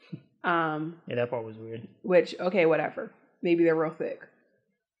 Yeah, that part was weird. Which, okay, whatever. Maybe they're real thick.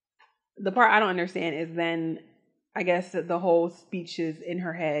 The part I don't understand is then, I guess the whole speech is in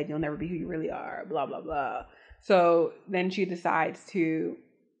her head. You'll never be who you really are, blah, blah, blah. So then she decides to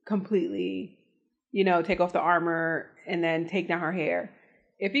completely, take off the armor and then take down her hair.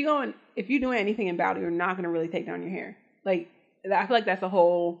 If you're doing anything in battle, you're not going to really take down your hair. Like, I feel like that's a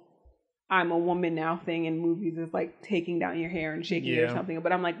whole I'm a woman now thing in movies, is like taking down your hair and shaking it or something.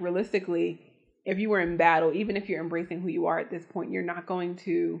 But I'm like, realistically, if you were in battle, even if you're embracing who you are at this point, you're not going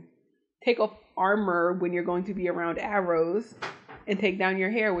to take off armor when you're going to be around arrows and take down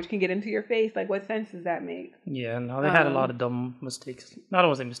your hair, which can get into your face. Like, what sense does that make? Yeah, no, they had a lot of dumb mistakes. Not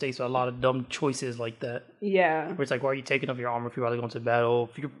always mistakes, but a lot of dumb choices like that. Yeah. Where it's like, why are you taking off your armor if you're about to go into battle?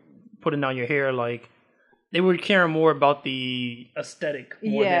 If you're putting down your hair, like, they were caring more about the aesthetic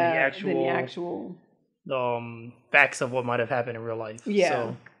more than the actual facts of what might have happened in real life. Yeah.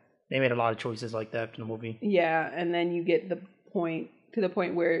 So they made a lot of choices like that in the movie. Yeah, and then you get to the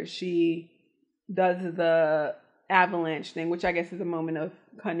point where she does the avalanche thing, which I guess is a moment of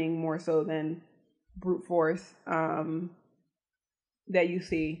cunning more so than brute force that you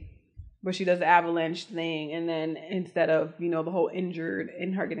see. But she does the avalanche thing, and then instead of, the whole injured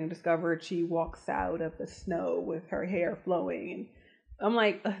and her getting discovered, she walks out of the snow with her hair flowing. And I'm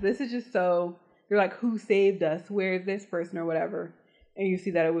like, this is just so... You're like, who saved us? Where is this person or whatever? And you see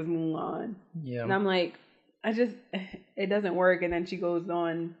that it was Mulan. Yeah. And I'm like, it doesn't work. And then she goes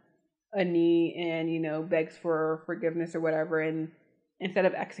on a knee and, begs for forgiveness or whatever. And instead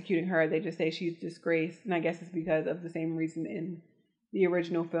of executing her, they just say she's disgraced. And I guess it's because of the same reason in the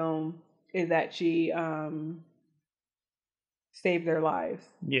original film, is that she saved their lives.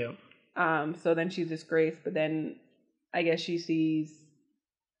 Yeah. So then she's disgraced, but then I guess she sees,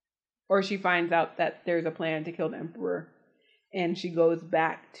 or she finds out that there's a plan to kill the emperor, and she goes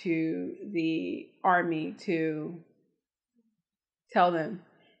back to the army to tell them.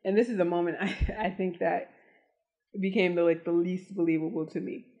 And this is a moment I think that became the least believable to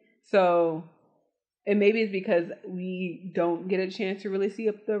me. So, and maybe it's because we don't get a chance to really see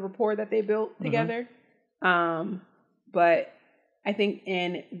the rapport that they built together. But I think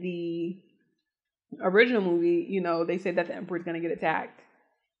in the original movie, you know, they said that the Emperor's going to get attacked,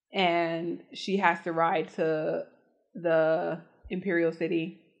 and she has to ride to the Imperial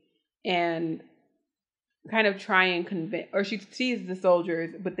City and kind of try and convince, or she sees the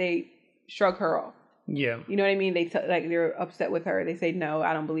soldiers, but they shrug her off. Yeah. You know what I mean? They're upset with her. They say, no,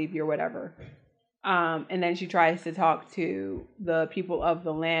 I don't believe you or whatever. And then she tries to talk to the people of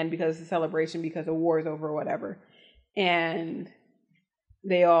the land because it's a celebration, because the war is over or whatever. And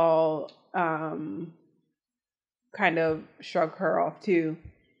they all kind of shrug her off too,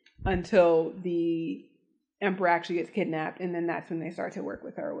 until the Emperor actually gets kidnapped, and then that's when they start to work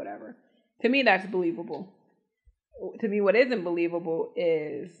with her or whatever. To me, that's believable. To me, what isn't believable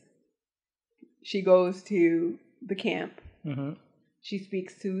is she goes to the camp. She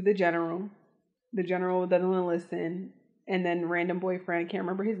speaks to the general. The general doesn't want to listen. And then random boyfriend, can't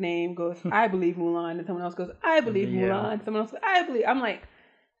remember his name, goes, I believe Mulan. And someone else goes, I believe Mulan. Someone else goes, I believe. I'm like,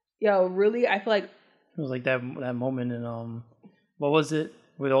 yo, really? I feel like it was like that moment in what was it?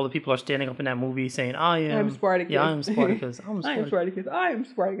 Where all the people are standing up in that movie saying, I'm Spartacus. Yeah, I'm Spartacus. I am Spartacus. I am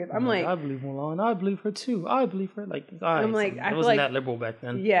Spartacus. I'm like, I believe Mulan. I believe her too. I believe her. Like, I'm like, it wasn't that liberal back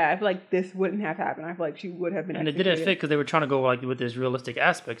then. Yeah, I feel like this wouldn't have happened. I feel like she would have been. And it didn't fit because they were trying to go like with this realistic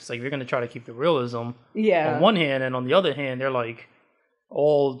aspect. It's like you're going to try to keep the realism on one hand, and on the other hand, they're like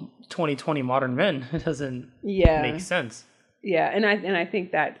all 2020 modern men. It doesn't make sense. Yeah, and I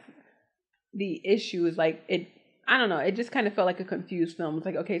think that the issue is like it. I don't know. It just kind of felt like a confused film. It's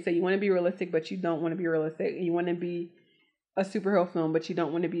like, okay, so you want to be realistic, but you don't want to be realistic. You want to be a superhero film, but you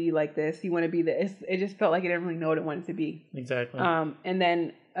don't want to be like this. You want to be this. It just felt like it didn't really know what it wanted to be. Exactly. And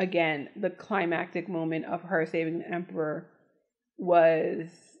then again, the climactic moment of her saving the Emperor was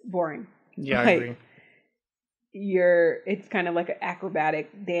boring. Yeah, I agree. It's kind of like an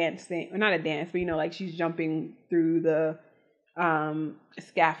acrobatic dance thing, or not a dance, but you know, like she's jumping through the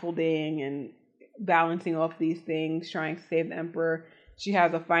scaffolding and balancing off these things, trying to save the Emperor. She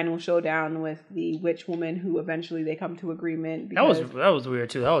has a final showdown with the witch woman, who eventually they come to agreement. That was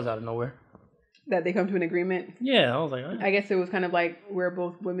weird too. That was out of nowhere. That they come to an agreement. Yeah, I was like, I guess it was kind of like, we're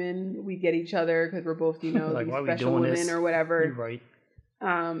both women, we get each other because we're both, you know, like, these special women this? Or whatever. You're right.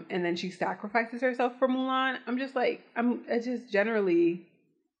 And then she sacrifices herself for Mulan. I'm just like, it's just generally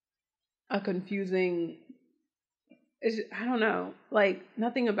a confusing. I don't know. Like,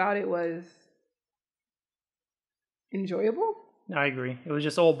 nothing about it was enjoyable. I agree. It was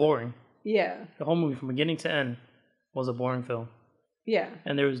just all boring. Yeah. The whole movie from beginning to end was a boring film. Yeah.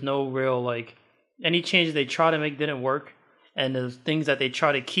 And there was no real, like, any changes they tried to make didn't work, and the things that they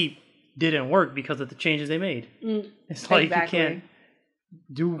try to keep didn't work because of the changes they made. It's like you can't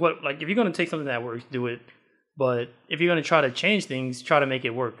do what, like, if you're going to take something that works, do it. But if you're going to try to change things, try to make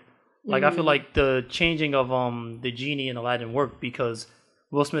it work. Like, I feel like the changing of the genie in Aladdin worked because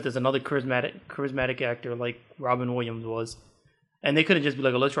Will Smith is another charismatic actor like Robin Williams was. And they couldn't just be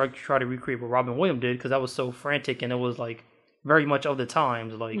like, oh, let's try to recreate what Robin Williams did, because that was so frantic and it was like very much of the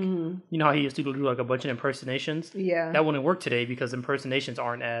times. Like, you know how he used to do like a bunch of impersonations? Yeah. That wouldn't work today because impersonations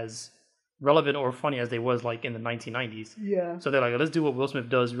aren't as relevant or funny as they was like in the 1990s. Yeah. So they're like, let's do what Will Smith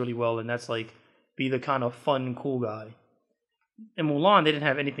does really well, and that's like be the kind of fun, cool guy. In Mulan, they didn't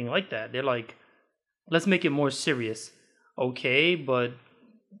have anything like that. They're like, let's make it more serious. Okay, but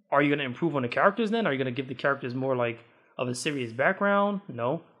are you going to improve on the characters then? Are you going to give the characters more like of a serious background?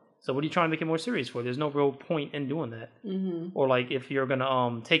 No. So what are you trying to make it more serious for? There's no real point in doing that. Or like if you're going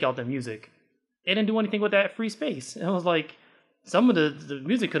to take out the music. They didn't do anything with that free space. It was like some of the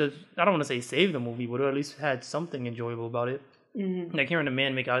music could have, I don't want to say saved the movie, but at least had something enjoyable about it. Like hearing a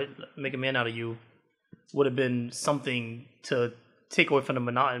man make a man out of you would have been something to take away from the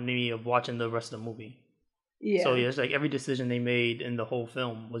monotony of watching the rest of the movie. Yeah. So yeah, it's like every decision they made in the whole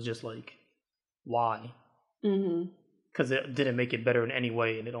film was just like, why? Because it didn't make it better in any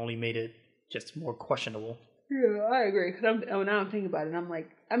way, and it only made it just more questionable. Yeah, I agree. Because now I'm thinking about it, I'm like,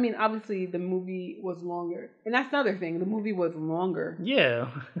 I mean, obviously the movie was longer, and that's another thing. The movie was longer. Yeah.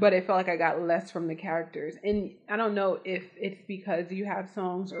 But it felt like I got less from the characters, and I don't know if it's because you have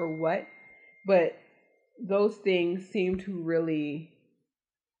songs or what, but those things seem to really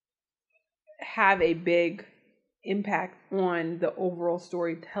have a big impact on the overall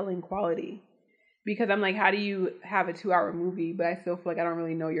storytelling quality. Because I'm like, how do you have a 2-hour movie, but I still feel like I don't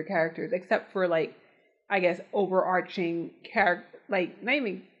really know your characters, except for like, I guess, overarching not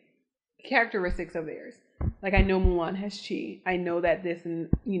even characteristics of theirs. Like, I know Mulan has chi. I know that this and,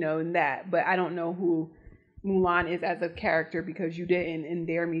 and that. But I don't know who Mulan is as a character because you didn't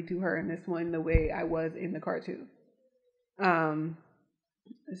endear me to her in this one the way I was in the cartoon.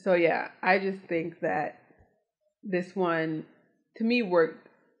 So, yeah, I just think that this one, to me, worked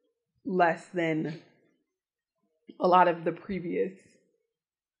less than a lot of the previous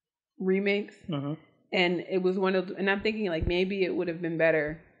remakes. Mm-hmm. And it was and I'm thinking, like, maybe it would have been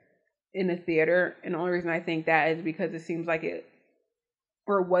better in the theater. And the only reason I think that is because it seems like it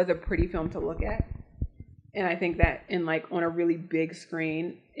was a pretty film to look at. And I think that on a really big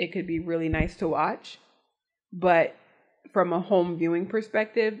screen, it could be really nice to watch. But from a home viewing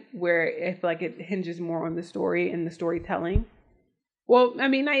perspective, where I feel like it hinges more on the story and the storytelling. Well, I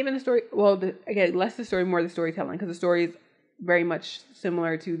mean, not even the story. Well, again, less the story, more the storytelling, because the story is very much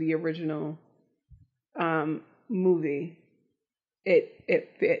similar to the original movie.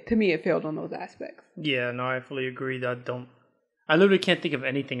 It to me, it failed on those aspects. Yeah, no, I fully agree. I literally can't think of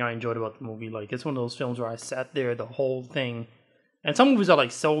anything I enjoyed about the movie. Like, it's one of those films where I sat there the whole thing. And some movies are,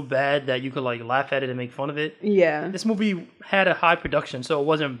 like, so bad that you could, like, laugh at it and make fun of it. Yeah. This movie had a high production, so it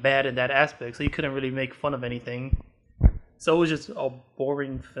wasn't bad in that aspect. So you couldn't really make fun of anything. So it was just a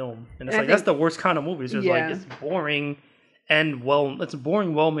boring film. And it's that's the worst kind of movie. It's just, it's boring and it's a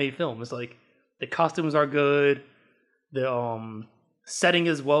boring, well-made film. It's like, the costumes are good. The setting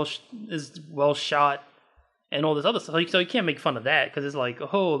is well shot. And all this other stuff. So you can't make fun of that because it's like,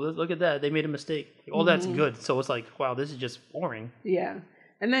 oh, look at that. They made a mistake. All that's good. So it's like, wow, this is just boring. Yeah.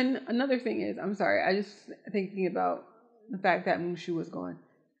 And then another thing is, I'm sorry, I just thinking about the fact that Mushu was gone,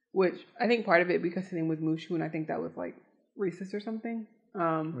 which I think part of it because his name was Mushu, and I think that was like racist or something.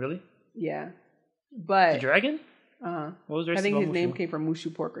 Really? Yeah. But the dragon? Uh-huh. What was racist I think his about name Mushu? came from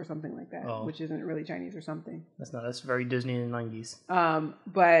Mushu pork or something like that, which isn't really Chinese or something. That's very Disney in the 90s.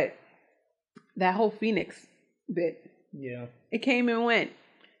 But that whole Phoenix bit. Yeah. It came and went.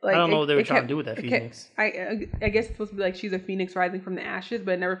 Like, I don't know what they were trying to do with that Phoenix. I guess it's supposed to be like she's a Phoenix rising from the ashes,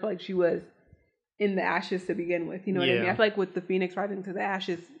 but I never felt like she was in the ashes to begin with. You know what I mean? I feel like with the Phoenix rising to the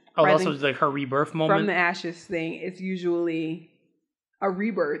ashes. Oh, that's like her rebirth moment? From the ashes thing, it's usually a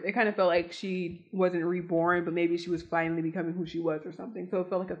rebirth. It kind of felt like she wasn't reborn, but maybe she was finally becoming who she was or something. So it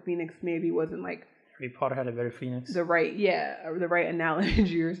felt like a Phoenix maybe wasn't like Harry Potter had a better Phoenix. the right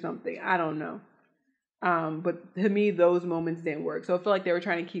analogy or something. I don't know. But to me, those moments didn't work. So I feel like they were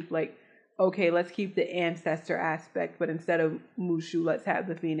trying to keep like, okay, let's keep the ancestor aspect, but instead of Mushu, let's have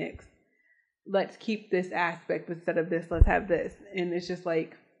the Phoenix. Let's keep this aspect, but instead of this, let's have this. And it's just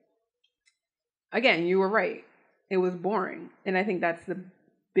like, again, you were right. It was boring. And I think that's the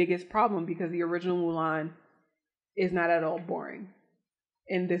biggest problem because the original Mulan is not at all boring.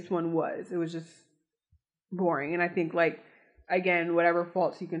 And this one was. It was just boring. And I think like, again, whatever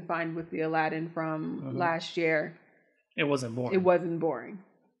faults you can find with the Aladdin from last year. It wasn't boring. It wasn't boring.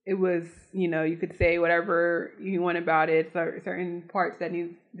 It was, you could say whatever you want about it, certain parts that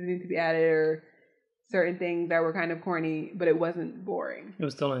need to be added or certain things that were kind of corny, but it wasn't boring. It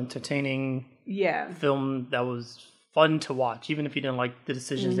was still an entertaining film that was fun to watch, even if you didn't like the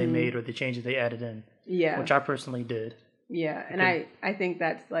decisions they made or the changes they added in. Yeah. Which I personally did. Yeah, and I think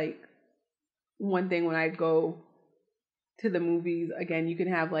that's like one thing when I go to the movies, again, you can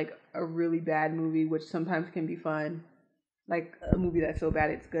have like a really bad movie, which sometimes can be fun, like a movie that's so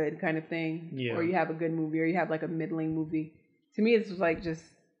bad it's good kind of thing. Yeah. Or you have a good movie, or you have like a middling movie. To me, it's like just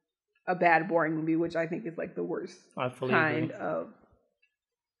a bad, boring movie, which I think is like the worst kind of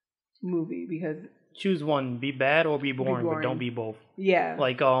movie because choose one: be bad or be boring, but don't be both. Yeah.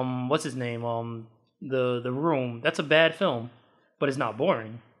 Like what's his name? The Room. That's a bad film, but it's not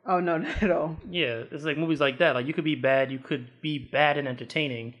boring. Oh, no, not at all. Yeah, it's like movies like that. Like, you could be bad and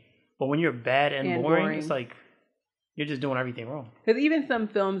entertaining, but when you're bad and boring, it's like you're just doing everything wrong. Because even some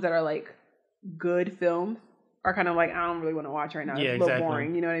films that are, like, good films are kind of like, I don't really want to watch right now. It's a little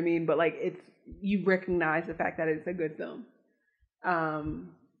boring, you know what I mean? But, like, you recognize the fact that it's a good film. Or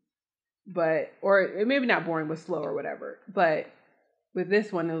maybe not boring, but slow or whatever. But with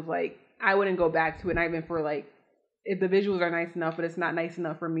this one, it was like, I wouldn't go back to it, not even for, like, if the visuals are nice enough, but it's not nice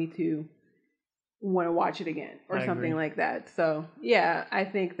enough for me to want to watch it again or something like that. So, yeah, I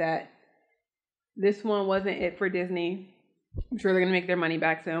think that this one wasn't it for Disney. I'm sure they're going to make their money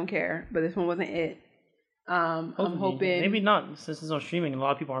back, so I don't care. But this one wasn't it. I'm hoping... Maybe not, since it's on streaming and a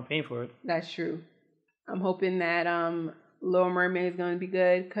lot of people aren't paying for it. That's true. I'm hoping that Little Mermaid is going to be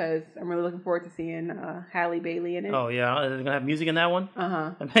good because I'm really looking forward to seeing Halle Bailey in it. Oh, yeah. They're going to have music in that one?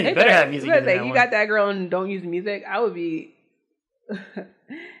 Uh-huh. They better have music in that one. You got that girl and don't use music? I would be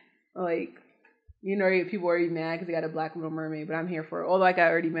like, You know, people are already mad because they got a black Little Mermaid, but I'm here for it. Although, like I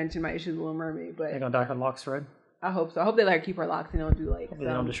already mentioned, my issue with Little Mermaid, but They're gonna dye her locks red. I hope so. I hope they let her keep her locks and don't do like They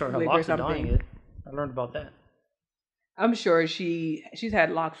don't destroy her wig locks or or dyeing something. it. I learned about that. I'm sure she's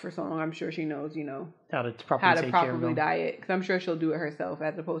had locks for so long. I'm sure she knows, you know, How to how to take care of properly them. dye it. Because I'm sure she'll do it herself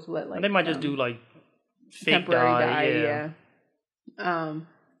as opposed to let like They might just do like fake temporary dye. yeah.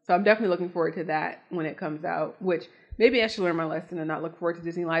 So I'm definitely looking forward to that when it comes out. Which maybe I should learn my lesson and not look forward to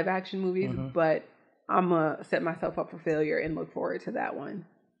Disney live action movies. Mm-hmm. But I'm gonna set myself up for failure and look forward to that one.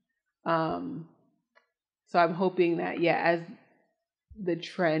 So I'm hoping that as the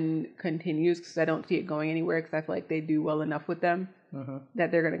trend continues, because I don't see it going anywhere, because I feel like they do well enough with them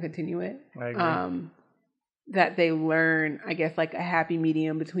that they're going to continue it. I agree. That they learn, I guess, like a happy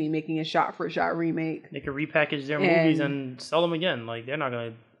medium between making a shot-for-shot remake. They could repackage their movies and sell them again. Like, they're not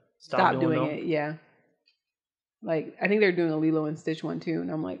going to stop doing it. Yeah. Like, I think they're doing a Lilo and Stitch one too,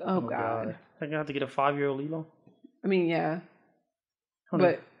 and I'm like, oh God. They're going to have to get a 5-year-old Lilo. I mean, yeah. I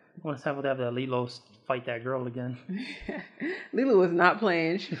want to have that Lilo fight that girl again. Lilo was not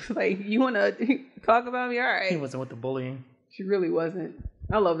playing. She was like, you want to talk about me? All right. He wasn't with the bullying. She really wasn't.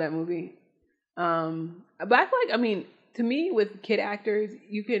 I love that movie. But I feel like, I mean, to me, with kid actors,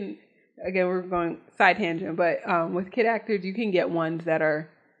 you can, again, we're going side tangent, but with kid actors, you can get ones that are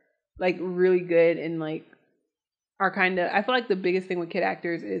like really good and like are kind of, I feel like the biggest thing with kid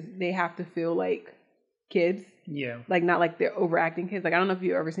actors is they have to feel like kids. Yeah. Like, not like they're overacting kids. Like, I don't know if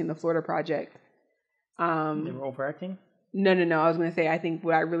you've ever seen The Florida Project. They were overacting? No. I was going to say, I think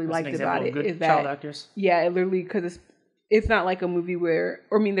what I really liked about it is that, child actors. Yeah, it literally, because it's not like a movie where,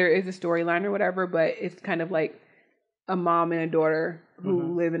 or I mean, there is a storyline or whatever, but it's kind of like a mom and a daughter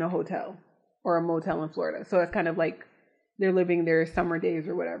who live in a hotel or a motel in Florida. So it's kind of like they're living their summer days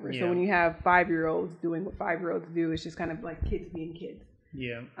or whatever. Yeah. So when you have 5-year-olds doing what 5-year-olds do, it's just kind of like kids being kids.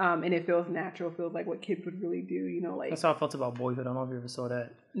 Yeah. And it feels natural, feels like what kids would really do, you know, like. That's how I felt about Boyhood. I don't know if you ever saw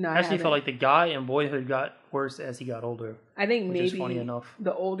that. No, I actually felt like the guy in Boyhood got worse as he got older. I think which maybe is funny enough.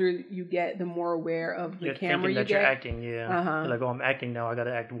 The older you get, the more aware of the camera you that get. You're acting, yeah. You're like, oh, I'm acting now. I got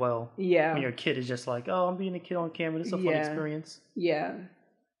to act well. Yeah. When you're a kid, it's just like, oh, I'm being a kid on camera. This is a fun experience. Yeah.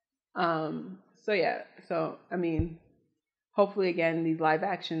 So I mean, hopefully again these live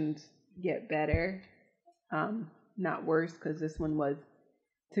actions get better, not worse, because this one was,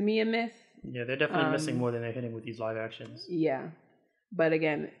 to me, a miss. Yeah, they're definitely missing more than they're hitting with these live actions. Yeah. But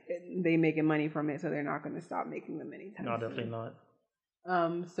again, they making money from it, so they're not going to stop making them anytime soon. No, definitely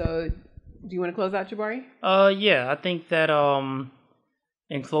not. So, do you want to close out, Jabari? Yeah, I think that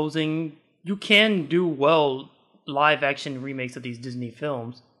in closing, you can do well live action remakes of these Disney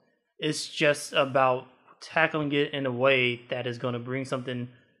films. It's just about tackling it in a way that is going to bring something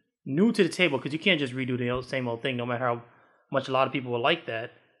new to the table, because you can't just redo the same old thing, no matter how much a lot of people will like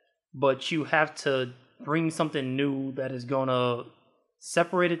that. But you have to bring something new that is going to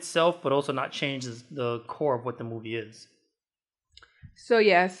separate itself, but also not change the core of what the movie is. So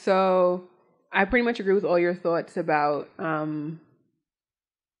I pretty much agree with all your thoughts about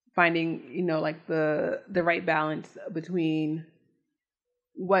finding, you know, like the right balance between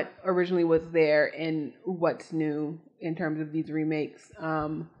what originally was there and what's new in terms of these remakes.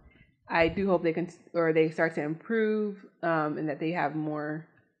 I do hope they start to improve, and that they have more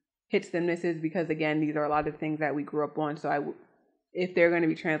hits than misses, because again, these are a lot of things that we grew up on. So if they're going to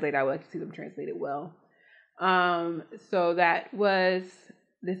be translated, I would like to see them translated well. So that was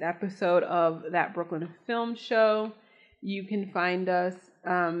this episode of That Brooklyn Film Show. You can find us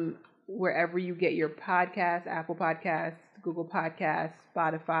wherever you get your podcasts: Apple Podcasts, Google Podcasts,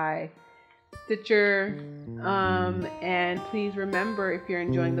 Spotify, Stitcher. And please remember, if you're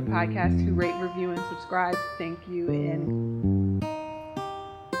enjoying the podcast, to rate, review, and subscribe. Thank you, and